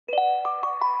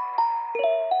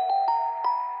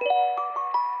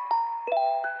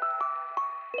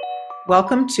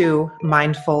Welcome to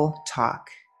Mindful Talk,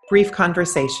 brief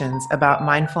conversations about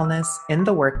mindfulness in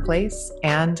the workplace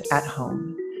and at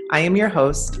home. I am your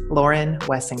host, Lauren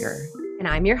Wessinger. And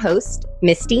I'm your host,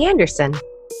 Misty Anderson.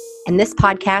 And this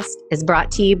podcast is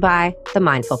brought to you by The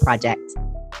Mindful Project.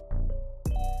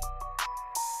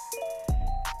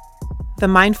 The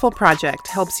Mindful Project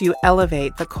helps you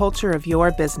elevate the culture of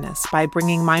your business by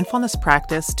bringing mindfulness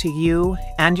practice to you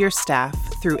and your staff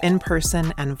through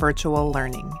in-person and virtual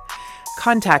learning.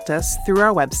 Contact us through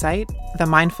our website,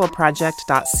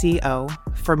 themindfulproject.co,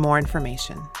 for more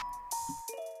information.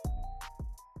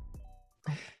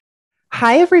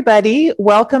 Hi, everybody.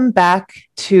 Welcome back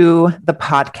to the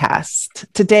podcast.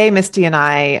 Today, Misty and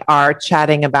I are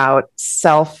chatting about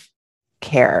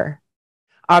self-care.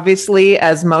 Obviously,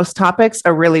 as most topics,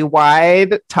 a really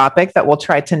wide topic that we'll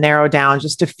try to narrow down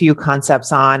just a few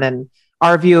concepts on and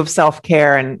our view of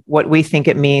self-care and what we think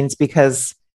it means,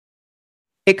 because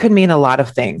it could mean a lot of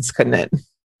things, couldn't it?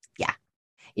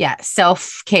 Yeah.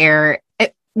 Self-care.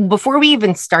 Before we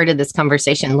even started this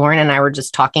conversation, Lauren and I were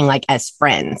just talking like as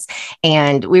friends,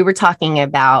 and we were talking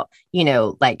about,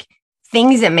 like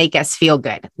things that make us feel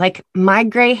good. Like my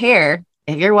gray hair,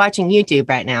 if you're watching YouTube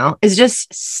right now, is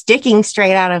just sticking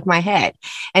straight out of my head.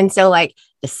 And so like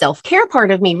the self-care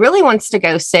part of me really wants to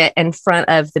go sit in front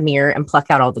of the mirror and pluck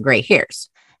out all the gray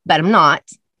hairs, but I'm not.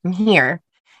 I'm here.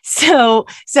 So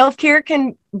self-care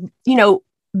can,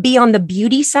 be on the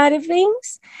beauty side of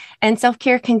things, and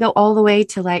self-care can go all the way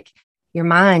to like your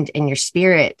mind and your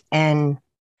spirit and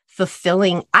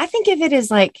fulfilling. I think of it as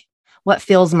like what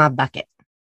fills my bucket.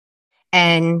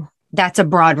 And that's a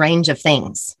broad range of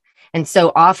things. And so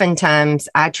oftentimes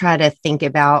I try to think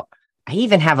about, I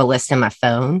even have a list on my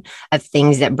phone of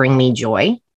things that bring me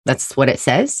joy. That's what it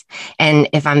says. And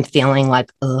if I'm feeling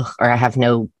like, ugh, or I have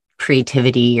no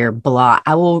creativity or blah,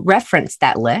 I will reference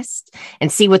that list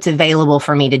and see what's available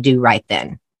for me to do right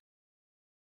then.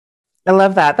 I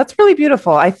love that. That's really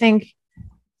beautiful. I think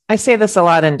I say this a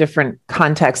lot in different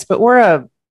contexts, but we're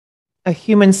a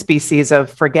human species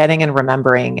of forgetting and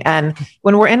remembering. And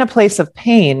when we're in a place of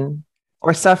pain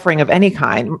or suffering of any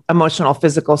kind, emotional,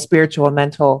 physical, spiritual,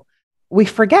 mental, we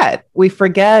forget. We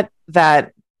forget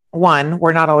that, one,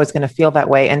 we're not always going to feel that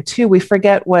way. And two, we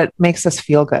forget what makes us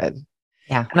feel good.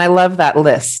 Yeah. And I love that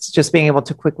list, just being able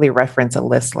to quickly reference a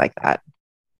list like that.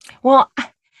 Well,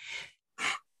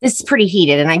 this is pretty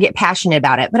heated and I get passionate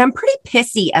about it, but I'm pretty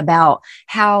pissy about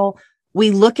how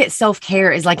we look at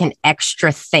self-care as like an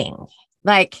extra thing.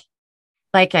 Okay,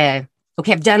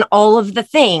 I've done all of the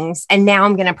things and now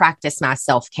I'm going to practice my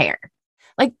self-care.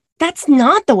 Like, that's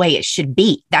not the way it should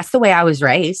be. That's the way I was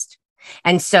raised.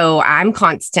 And so I'm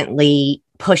constantly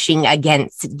pushing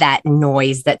against that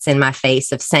noise that's in my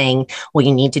face of saying, well,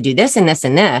 you need to do this and this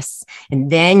and this,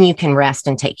 and then you can rest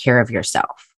and take care of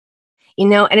yourself.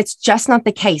 And it's just not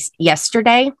the case.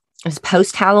 Yesterday, it was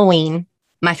post-Halloween.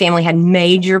 My family had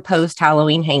major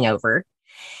post-Halloween hangover.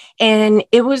 And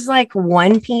it was like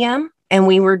 1 p.m. and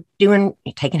we were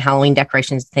taking Halloween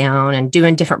decorations down and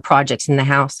doing different projects in the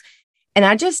house. And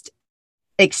I just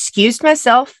excused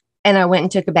myself and I went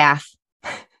and took a bath.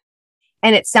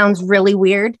 And it sounds really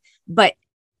weird, but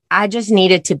I just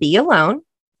needed to be alone.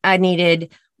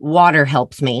 Water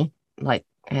helps me. Like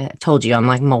I told you, I'm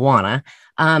like Moana.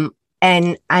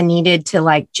 And I needed to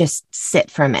like just sit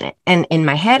for a minute. And in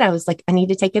my head, I was like, I need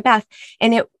to take a bath.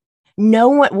 And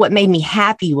what made me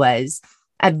happy was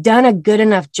I've done a good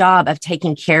enough job of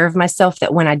taking care of myself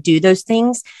that when I do those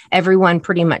things, everyone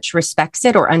pretty much respects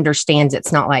it or understands.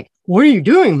 It's not like, what are you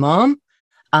doing, Mom?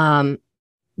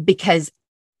 Because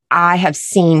I have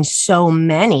seen so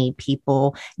many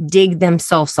people dig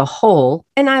themselves a hole,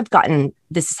 and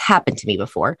this has happened to me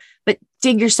before, but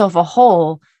dig yourself a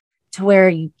hole to where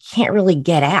you can't really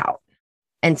get out.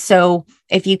 And so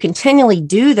if you continually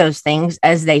do those things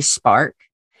as they spark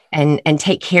and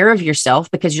take care of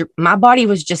yourself, because my body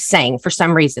was just saying for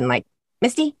some reason, like,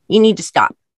 Misty, you need to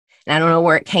stop. And I don't know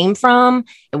where it came from.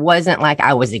 It wasn't like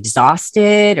I was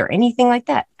exhausted or anything like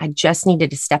that. I just needed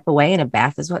to step away, and a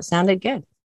bath is what sounded good.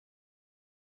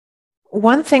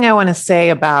 One thing I want to say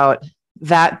about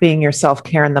that being your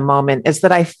self-care in the moment is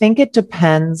that I think it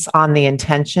depends on the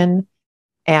intention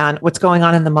and what's going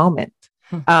on in the moment.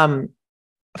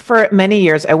 For many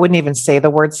years, I wouldn't even say the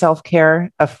word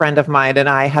self-care. A friend of mine and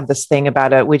I had this thing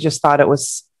about it. We just thought it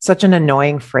was such an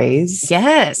annoying phrase.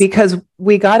 Yes. Because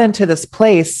we got into this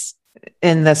place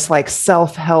in this like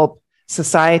self-help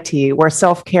society where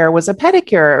self-care was a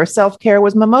pedicure or self-care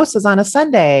was mimosas on a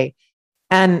Sunday.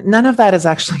 And none of that is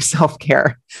actually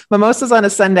self-care. Mimosas on a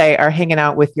Sunday are hanging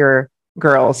out with your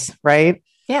girls, right?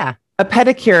 Yeah. A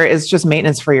pedicure is just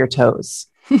maintenance for your toes.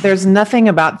 There's nothing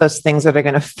about those things that are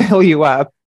going to fill you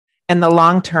up in the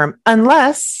long term,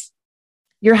 unless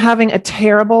you're having a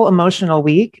terrible emotional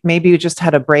week. Maybe you just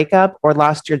had a breakup or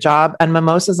lost your job, and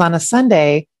mimosas on a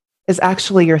Sunday is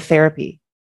actually your therapy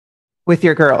with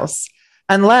your girls.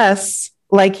 Unless,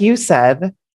 like you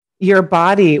said, your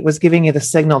body was giving you the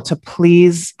signal to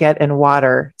please get in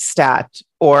water stat,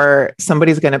 or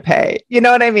somebody's going to pay. You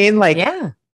know what I mean? Like,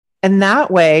 Yeah. and that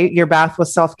way your bath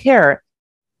was self-care.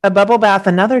 A bubble bath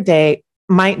another day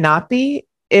might not be,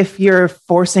 if you're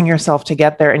forcing yourself to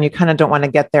get there and you kind of don't want to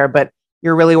get there, but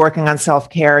you're really working on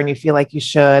self-care and you feel like you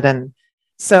should. And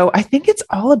so I think it's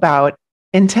all about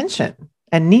intention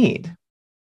and need.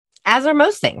 As are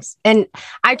most things. And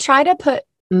I try to put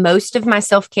most of my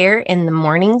self-care in the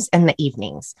mornings and the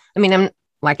evenings. I mean,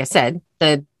 like I said,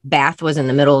 the bath was in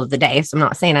the middle of the day. So I'm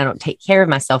not saying I don't take care of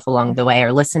myself along the way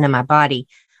or listen to my body,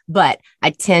 but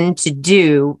I tend to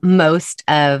do most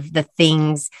of the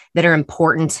things that are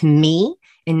important to me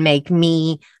and make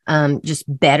me just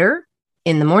better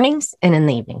in the mornings and in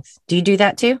the evenings. Do you do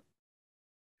that too?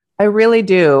 I really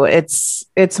do. It's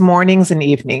mornings and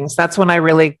evenings. That's when I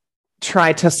really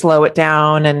try to slow it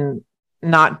down and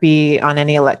not be on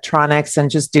any electronics and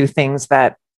just do things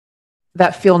that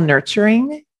feel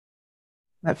nurturing,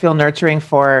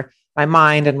 for my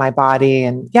mind and my body.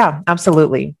 And yeah,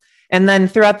 absolutely. And then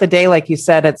throughout the day, like you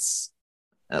said, it's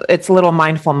little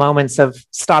mindful moments of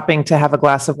stopping to have a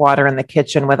glass of water in the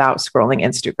kitchen without scrolling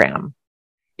Instagram,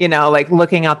 like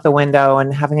looking out the window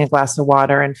and having a glass of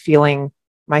water and feeling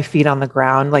my feet on the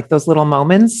ground. Like those little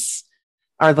moments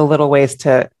are the little ways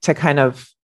to kind of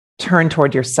turn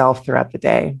toward yourself throughout the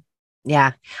day.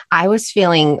 Yeah. I was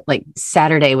feeling like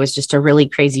Saturday was just a really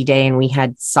crazy day, and we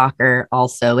had soccer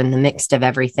also in the mix of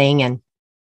everything. And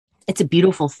it's a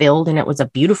beautiful field and it was a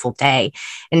beautiful day.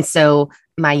 And so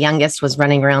my youngest was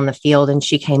running around the field and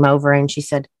she came over and she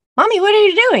said, "Mommy, what are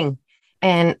you doing?"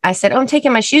 And I said, "Oh, I'm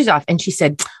taking my shoes off." And she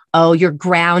said, "Oh, you're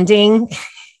grounding."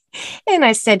 And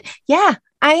I said, "Yeah,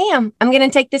 I am. I'm going to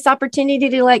take this opportunity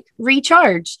to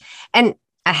recharge." And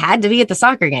I had to be at the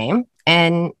soccer game.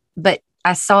 But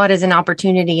I saw it as an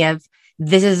opportunity of,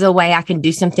 this is a way I can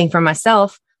do something for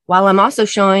myself while I'm also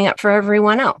showing up for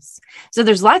everyone else. So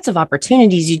there's lots of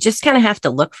opportunities. You just kind of have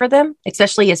to look for them,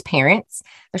 especially as parents.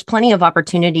 There's plenty of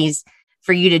opportunities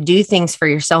for you to do things for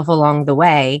yourself along the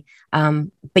way.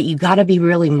 But you got to be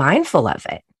really mindful of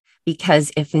it,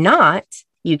 because if not,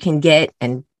 you can get,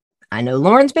 and I know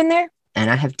Lauren's been there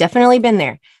and I have definitely been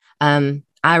there.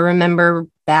 I remember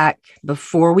back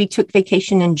before we took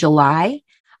vacation in July,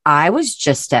 I was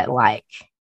just at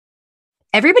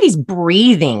everybody's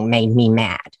breathing made me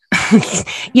mad,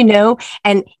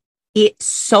 and it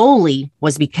solely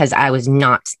was because I was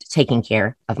not taking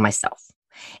care of myself.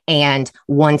 And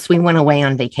once we went away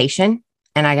on vacation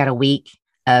and I got a week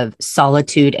of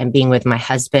solitude and being with my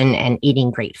husband and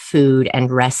eating great food and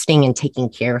resting and taking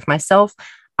care of myself,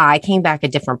 I came back a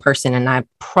different person. And I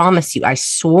promise you, I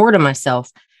swore to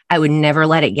myself, I would never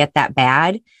let it get that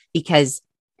bad, because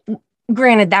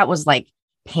granted, that was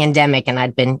pandemic and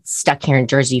I'd been stuck here in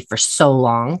Jersey for so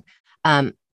long.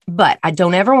 But I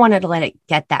don't ever want to let it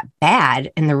get that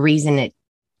bad. And the reason it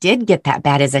did get that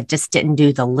bad is I just didn't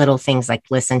do the little things like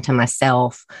listen to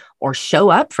myself or show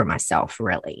up for myself,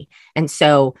 really. And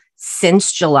so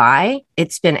since July,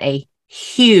 it's been a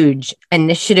huge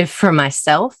initiative for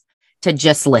myself to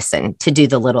just listen, to do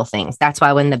the little things. That's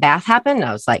why when the bath happened,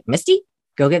 I was like, "Misty,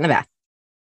 go get in the bath."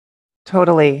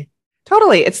 Totally.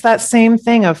 It's that same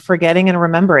thing of forgetting and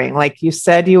remembering. Like you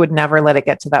said, you would never let it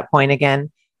get to that point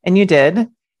again. And you did.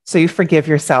 So you forgive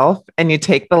yourself and you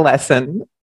take the lesson,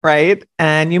 right?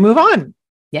 And you move on.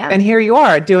 Yeah. And here you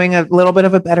are doing a little bit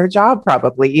of a better job,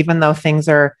 probably, even though things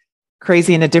are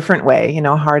crazy in a different way,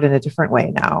 hard in a different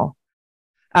way now.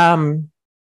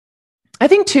 I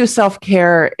think too,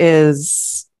 self-care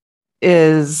is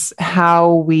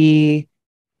how we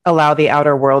allow the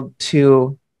outer world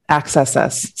to access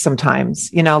us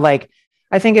sometimes. I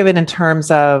think of it in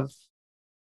terms of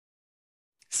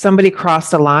somebody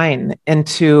crossed a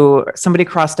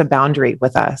boundary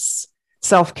with us.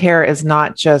 Self-care is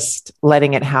not just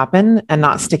letting it happen and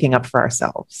not sticking up for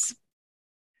ourselves.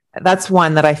 That's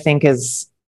one that I think is,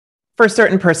 for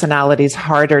certain personalities,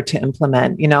 harder to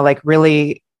implement,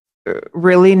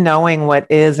 really knowing what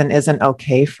is and isn't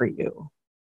okay for you.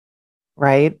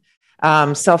 Right.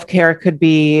 Self-care could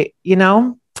be,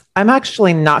 I'm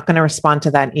actually not going to respond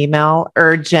to that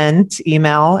urgent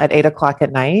email at 8:00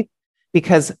 at night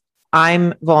because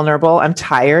I'm vulnerable. I'm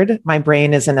tired. My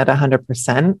brain isn't at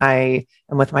 100%. I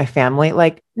am with my family.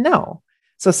 No.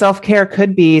 So self-care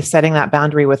could be setting that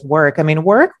boundary with work. I mean,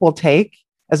 work will take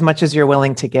as much as you're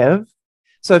willing to give.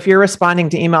 So if you're responding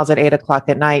to emails at 8 o'clock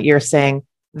at night, you're saying,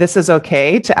 this is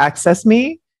okay to access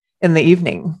me in the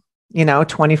evening,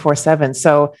 24/7.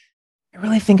 So I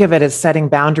really think of it as setting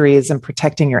boundaries and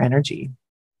protecting your energy.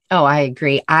 Oh, I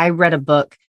agree. I read a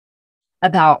book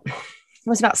it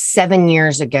was about 7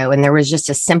 years ago, and there was just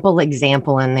a simple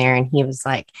example in there. And he was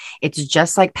like, it's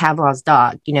just like Pavlov's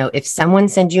dog. If someone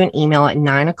sends you an email at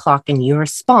 9 o'clock and you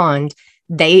respond,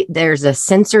 there's a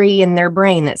sensory in their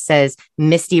brain that says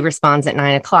Misty responds at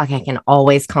 9 o'clock. I can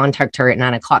always contact her at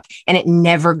 9 o'clock, and it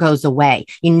never goes away.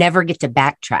 You never get to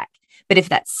backtrack. But if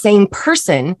that same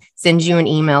person sends you an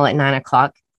email at 9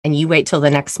 o'clock and you wait till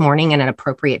the next morning at an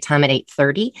appropriate time at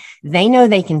 8:30, they know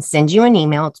they can send you an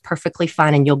email. It's perfectly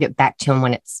fine. And you'll get back to them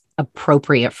when it's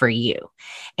appropriate for you.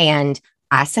 And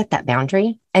I set that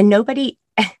boundary, and nobody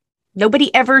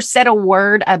ever said a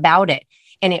word about it.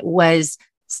 And it was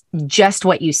just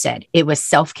what you said. It was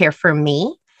self-care for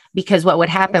me, because what would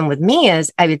happen with me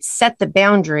is I would set the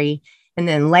boundary and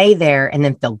then lay there and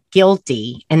then feel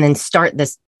guilty and then start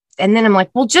this. And then I'm like,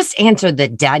 well, just answer the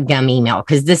dadgum email,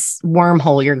 because this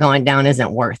wormhole you're going down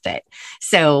isn't worth it.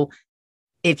 So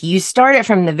if you start it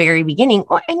from the very beginning,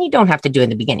 and you don't have to do it in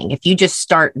the beginning, if you just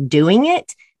start doing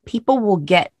it, people will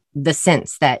get the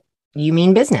sense that you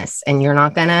mean business and you're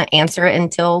not going to answer it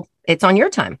until it's on your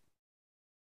time.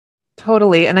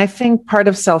 Totally. And I think part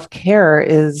of self-care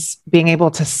is being able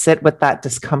to sit with that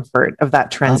discomfort of that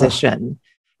transition.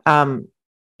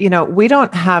 We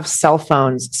don't have cell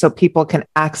phones so people can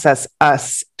access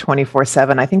us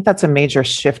 24/7. I think that's a major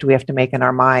shift we have to make in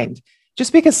our mind.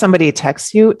 Just because somebody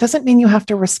texts you doesn't mean you have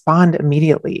to respond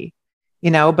immediately,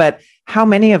 but how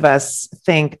many of us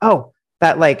think,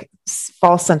 that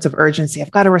false sense of urgency,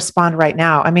 I've got to respond right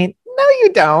now. I mean, no,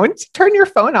 you don't. Turn your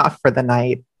phone off for the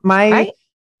night.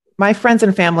 My friends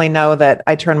and family know that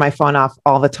I turn my phone off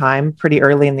all the time, pretty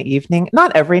early in the evening.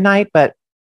 Not every night, but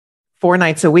 4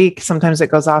 nights a week. Sometimes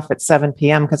it goes off at 7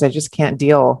 p.m. because I just can't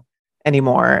deal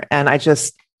anymore. And I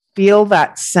just feel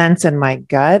that sense in my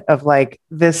gut of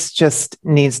this just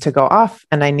needs to go off,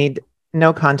 and I need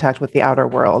no contact with the outer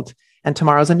world. And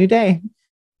tomorrow's a new day.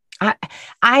 I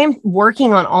am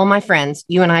working on all my friends.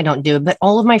 You and I don't do it, but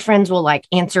all of my friends will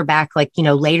answer back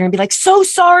later and be like, so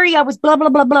sorry, I was blah, blah,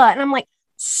 blah, blah. And I'm like,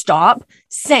 stop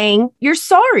saying you're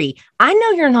sorry. I know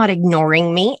you're not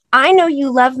ignoring me. I know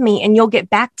you love me, and you'll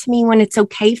get back to me when it's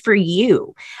okay for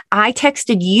you. I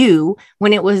texted you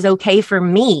when it was okay for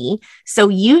me. So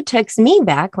you text me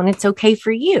back when it's okay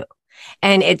for you.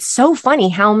 And it's so funny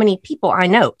how many people I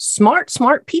know, smart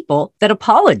people that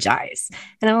apologize.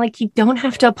 And I'm like, you don't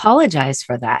have to apologize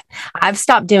for that. I've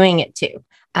stopped doing it too.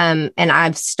 And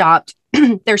I've stopped.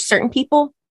 There's certain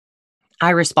people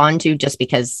I respond to just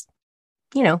because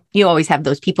you always have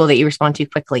those people that you respond to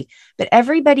quickly, but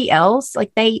everybody else,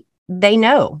 they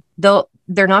know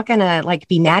they're not going to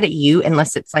be mad at you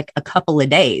unless it's a couple of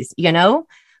days,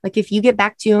 if you get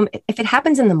back to them, if it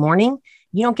happens in the morning,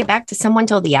 you don't get back to someone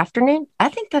till the afternoon. I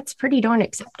think that's pretty darn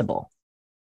acceptable.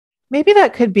 Maybe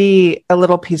that could be a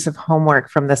little piece of homework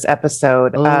from this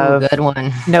episode. Of good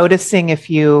one. Noticing if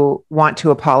you want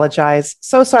to apologize.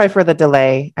 So sorry for the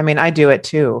delay. I mean, I do it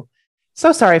too.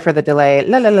 So sorry for the delay.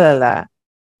 La, la, la, la.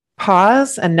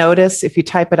 Pause and notice. If you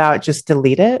type it out, just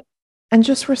delete it and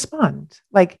just respond.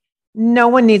 No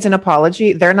one needs an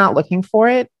apology. They're not looking for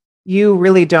it. You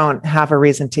really don't have a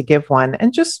reason to give one,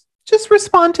 and just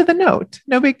respond to the note.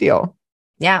 No big deal.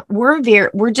 Yeah, we're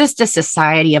just a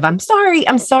society of I'm sorry,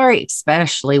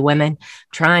 especially women.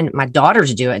 My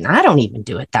daughters do it, and I don't even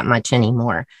do it that much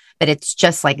anymore. But it's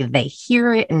just they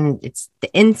hear it, and it's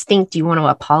the instinct you want to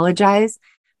apologize.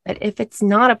 But if it's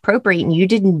not appropriate and you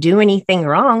didn't do anything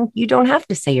wrong, you don't have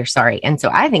to say you're sorry. And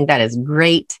so I think that is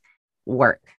great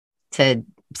work to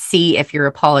see if you're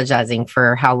apologizing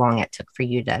for how long it took for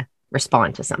you to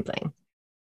respond to something.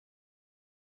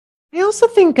 I also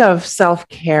think of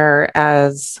self-care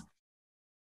as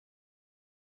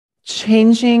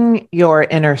changing your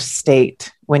inner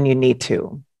state when you need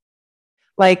to.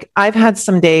 I've had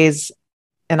some days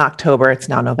in October, it's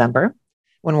now November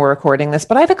when we're recording this,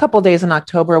 but I had a couple of days in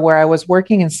October where I was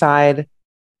working inside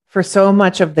for so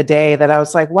much of the day that I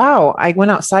was like, wow, I went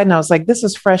outside and I was like, this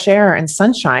is fresh air and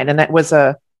sunshine. And it was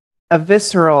a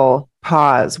visceral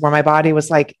pause where my body was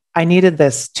like, I needed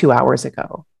this 2 hours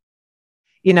ago.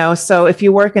 So if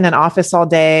you work in an office all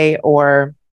day,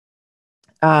 or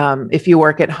if you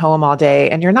work at home all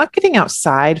day and you're not getting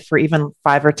outside for even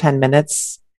 5 or 10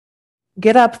 minutes,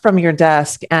 get up from your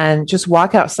desk and just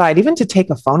walk outside, even to take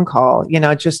a phone call.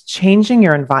 Just changing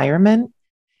your environment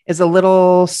is a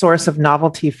little source of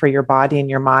novelty for your body and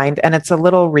your mind. And it's a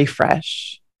little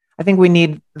refresh. I think we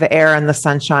need the air and the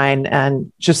sunshine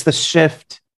and just the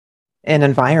shift in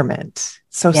environment.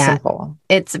 So Yeah, simple.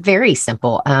 it's very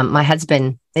simple. My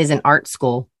husband is in art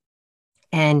school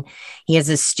and he has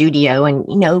a studio,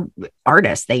 and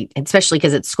artists, they, especially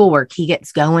because it's schoolwork, he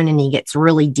gets going and he gets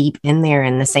really deep in there,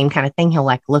 and the same kind of thing, he'll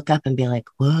like look up and be like,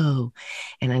 whoa.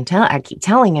 And I keep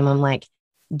telling him, I'm like,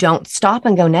 don't stop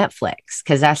and go Netflix,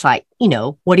 because that's like,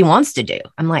 what he wants to do.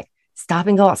 I'm like, stop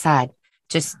and go outside,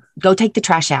 just go take the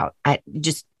trash out.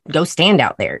 Just go stand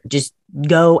out there, just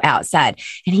go outside.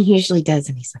 And he usually does,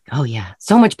 and he's like, oh yeah,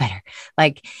 so much better.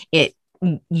 Like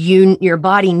your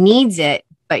body needs it,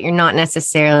 but you're not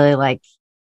necessarily like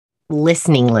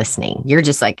listening. You're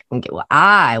just like, okay, well,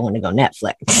 I want to go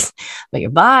Netflix, but your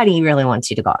body really wants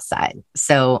you to go outside.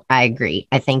 So I agree.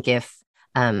 I think if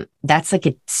that's like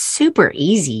a super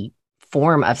easy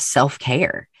form of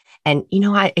self-care. And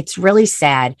it's really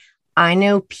sad. I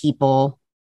know people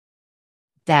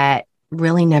that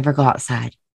really never go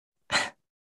outside,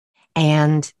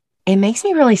 and it makes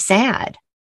me really sad,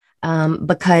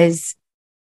 because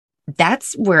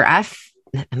that's where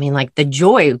like the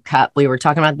joy cup we were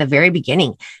talking about at the very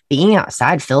beginning, being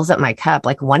outside fills up my cup.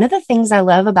 Like, one of the things I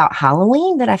love about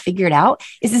Halloween that I figured out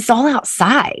is it's all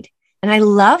outside. And I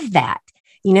love that.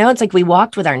 It's like we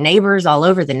walked with our neighbors all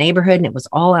over the neighborhood and it was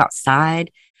all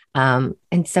outside. And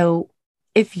so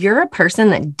if you're a person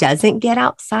that doesn't get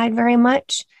outside very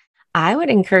much, I would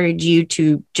encourage you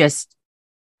to just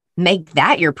make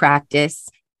that your practice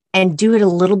and do it a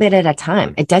little bit at a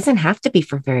time. It doesn't have to be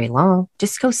for very long.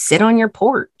 Just go sit on your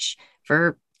porch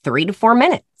for 3 to 4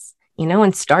 minutes,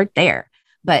 and start there.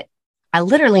 But I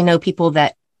literally know people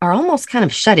that are almost kind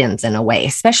of shut-ins in a way,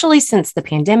 especially since the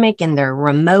pandemic, and they're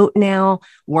remote now,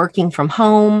 working from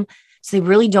home. So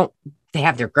they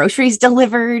have their groceries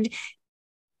delivered.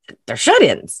 They're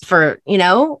shut-ins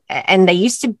and they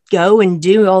used to go and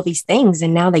do all these things,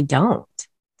 and now they don't.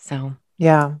 So,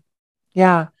 Yeah.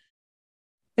 Yeah.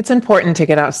 It's important to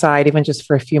get outside, even just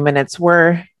for a few minutes.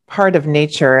 We're part of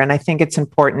nature. And I think it's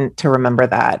important to remember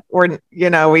that. Or,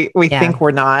 we think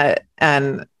we're not.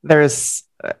 And there's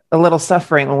a little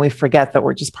suffering when we forget that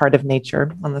we're just part of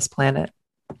nature on this planet.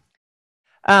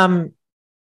 I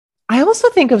also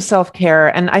think of self-care,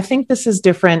 and I think this is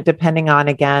different depending on,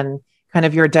 again, kind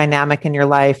of your dynamic in your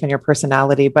life and your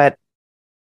personality, but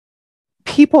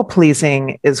people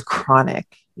pleasing is chronic.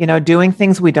 Doing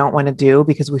things we don't want to do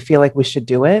because we feel like we should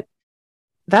do it.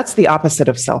 That's the opposite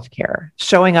of self-care.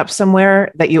 Showing up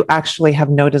somewhere that you actually have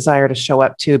no desire to show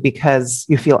up to because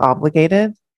you feel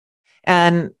obligated.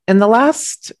 And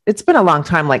it's been a long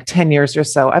time, like 10 years or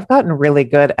so, I've gotten really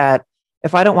good at,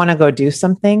 if I don't want to go do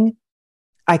something,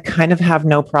 I kind of have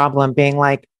no problem being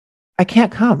like, I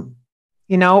can't come,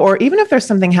 or even if there's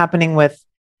something happening with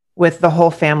the whole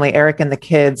family, Eric and the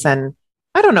kids, and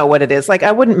I don't know what it is. Like,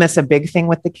 I wouldn't miss a big thing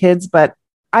with the kids, but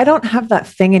I don't have that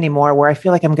thing anymore where I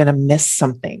feel like I'm going to miss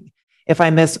something if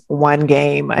I miss one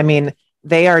game. I mean,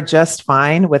 they are just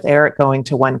fine with Eric going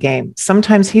to one game.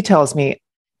 Sometimes he tells me,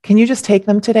 can you just take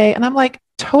them today? And I'm like,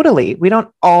 totally. We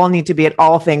don't all need to be at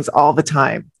all things all the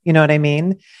time. You know what I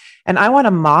mean? And I want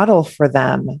to model for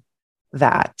them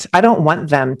that. I don't want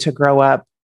them to grow up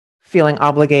feeling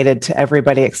obligated to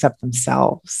everybody except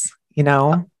themselves, we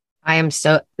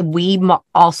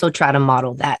also try to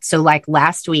model that. So like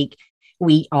last week,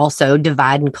 we also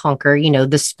divide and conquer,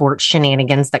 the sports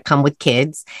shenanigans that come with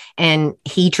kids. And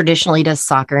he traditionally does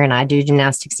soccer and I do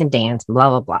gymnastics and dance, blah,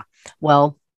 blah, blah.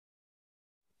 Well,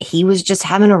 he was just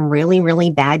having a really, really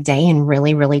bad day and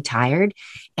really, really tired.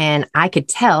 And I could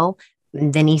tell.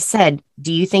 And then he said,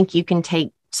 do you think you can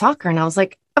take soccer? And I was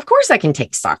like, of course I can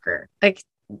take soccer. Like,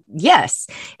 yes.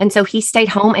 And so he stayed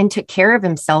home and took care of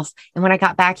himself. And when I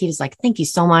got back, he was like, thank you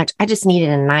so much. I just needed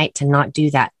a night to not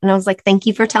do that. And I was like, thank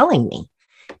you for telling me.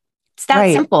 It's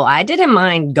that simple. I didn't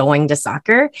mind going to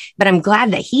soccer, but I'm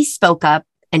glad that he spoke up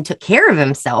and took care of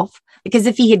himself, because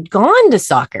if he had gone to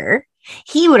soccer,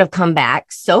 he would have come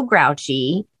back so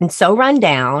grouchy and so run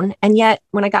down. And yet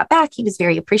when I got back, he was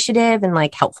very appreciative and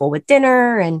like helpful with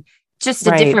dinner and just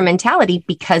a different mentality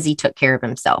because he took care of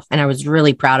himself. And I was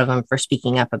really proud of him for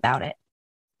speaking up about it.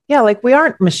 Yeah. Like, we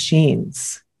aren't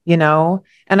machines, And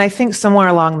I think somewhere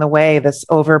along the way, this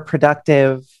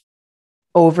overproductive,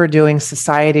 overdoing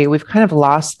society, we've kind of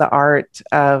lost the art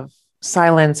of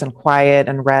silence and quiet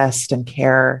and rest and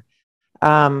care.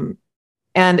 And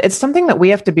it's something that we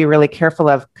have to be really careful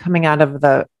of coming out of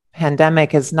the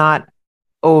pandemic, is not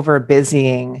over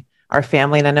busying our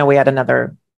family. And I know we had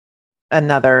another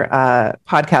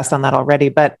podcast on that already,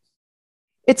 but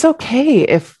it's okay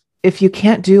if you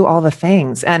can't do all the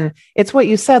things. And it's what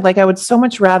you said, like, I would so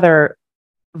much rather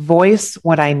voice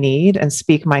what I need and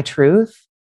speak my truth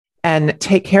and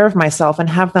take care of myself and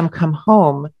have them come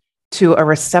home to a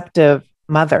receptive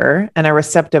mother and a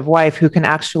receptive wife who can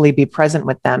actually be present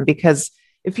with them. Because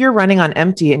if you're running on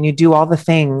empty and you do all the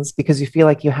things because you feel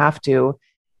like you have to,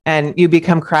 and you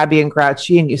become crabby and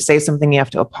grouchy and you say something you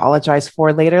have to apologize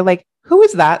for later, like who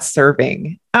is that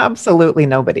serving? Absolutely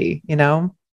nobody, you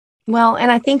know? Well,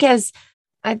 and I think as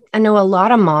I know a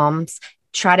lot of moms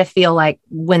try to feel like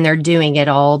when they're doing it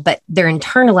all, but they're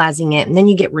internalizing it and then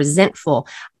you get resentful.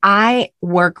 I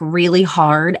work really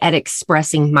hard at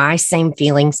expressing my same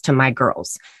feelings to my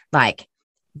girls. Like,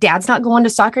 Dad's not going to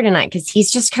soccer tonight because he's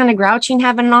just kind of grouchy and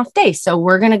having an off day. So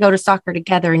we're going to go to soccer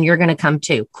together and you're going to come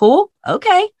too. Cool.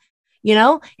 Okay. You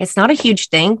know, it's not a huge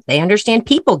thing. They understand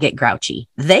people get grouchy.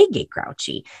 They get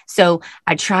grouchy. So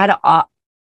I try to,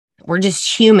 we're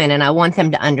just human. And I want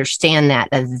them to understand that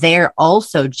they're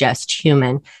also just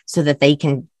human so that they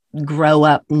can grow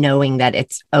up knowing that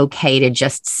it's okay to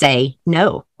just say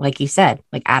no. Like you said,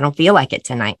 like, I don't feel like it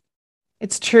tonight.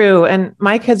 It's true. And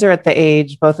my kids are at the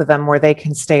age, both of them, where they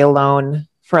can stay alone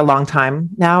for a long time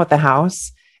now at the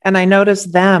house. And I notice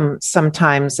them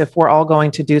sometimes if we're all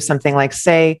going to do something like,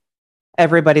 say,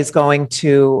 everybody's going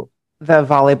to the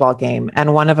volleyball game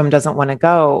and one of them doesn't want to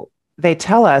go, they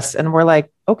tell us and we're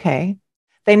like, okay.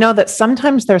 They know that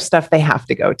sometimes there's stuff they have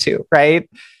to go to, right?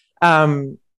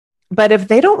 But if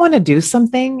they don't want to do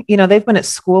something, you know, they've been at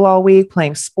school all week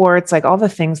playing sports, like all the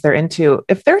things they're into.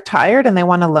 If they're tired and they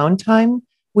want alone time,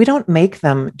 we don't make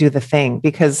them do the thing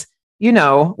because you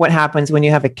know what happens when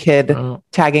you have a kid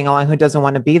tagging along who doesn't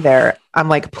want to be there. I'm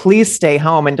like, please stay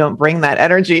home and don't bring that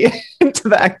energy into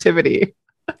the activity.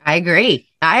 I agree.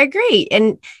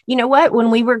 And you know what?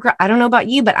 When we were, I don't know about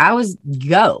you, but I was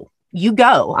you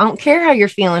go. I don't care how you're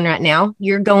feeling right now.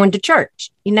 You're going to church,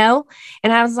 you know?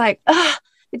 And I was like, I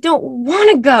don't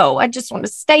want to go. I just want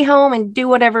to stay home and do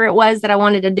whatever it was that I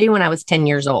wanted to do when I was 10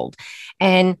 years old.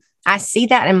 And I see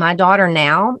that in my daughter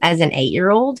now as an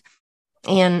 8-year-old.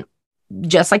 And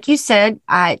just like you said,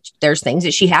 there's things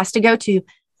that she has to go to,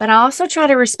 but I also try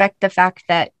to respect the fact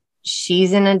that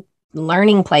she's in a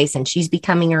learning place and she's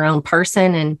becoming her own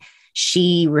person. And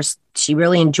she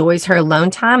really enjoys her alone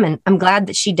time. And I'm glad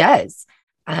that she does.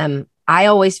 I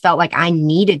always felt like I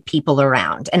needed people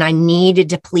around and I needed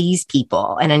to please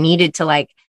people and I needed to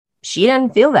she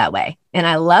doesn't feel that way. And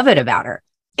I love it about her.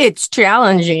 It's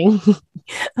challenging,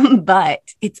 but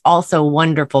it's also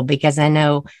wonderful because I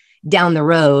know down the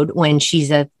road when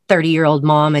she's a 30-year-old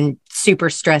mom and super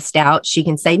stressed out, she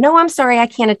can say, no, I'm sorry, I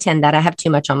can't attend that. I have too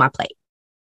much on my plate.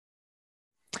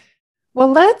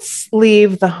 Well, let's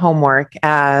leave the homework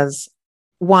as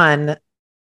one,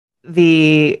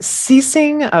 the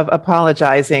ceasing of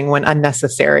apologizing when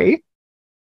unnecessary.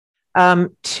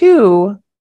 2,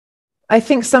 I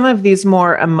think some of these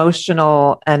more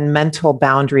emotional and mental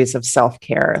boundaries of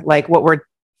self-care, like what we're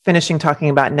finishing talking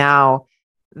about now,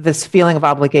 this feeling of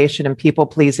obligation and people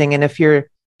pleasing. And if you're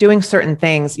doing certain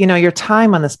things, you know, your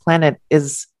time on this planet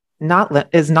is not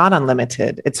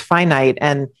unlimited. It's finite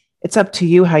and it's up to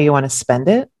you how you want to spend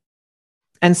it.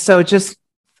 And so just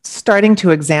starting to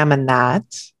examine that.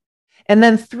 And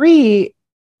then 3,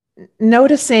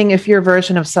 noticing if your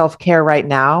version of self-care right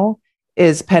now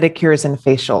is pedicures and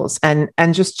facials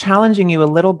and just challenging you a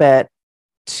little bit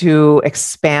to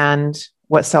expand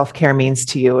what self-care means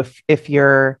to you.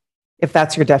 If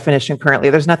that's your definition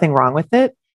currently, there's nothing wrong with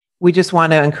it. We just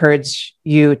want to encourage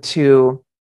you to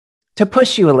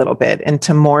push you a little bit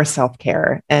into more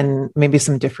self-care and maybe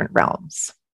some different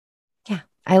realms. Yeah,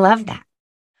 I love that.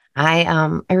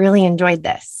 I really enjoyed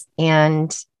this.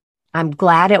 And I'm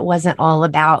glad it wasn't all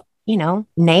about, you know,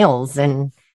 nails,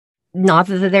 and not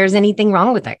that there's anything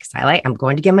wrong with it. Cause I'm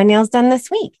going to get my nails done this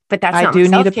week, but that's not I do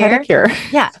need a self-care.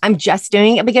 pedicure. Yeah. I'm just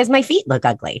doing it because my feet look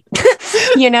ugly,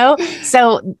 you know?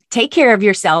 So take care of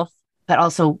yourself, but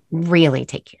also really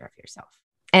take care of yourself.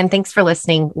 And thanks for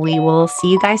listening. We will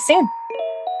see you guys soon.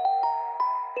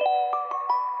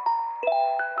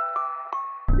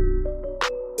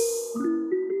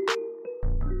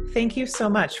 Thank you so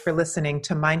much for listening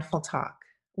to Mindful Talk.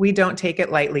 We don't take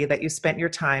it lightly that you spent your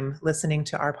time listening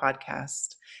to our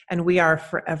podcast, and we are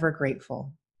forever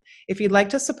grateful. If you'd like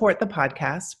to support the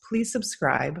podcast, please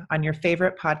subscribe on your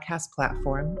favorite podcast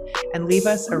platform and leave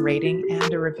us a rating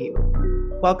and a review.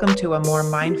 Welcome to a more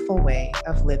mindful way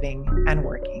of living and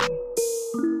working.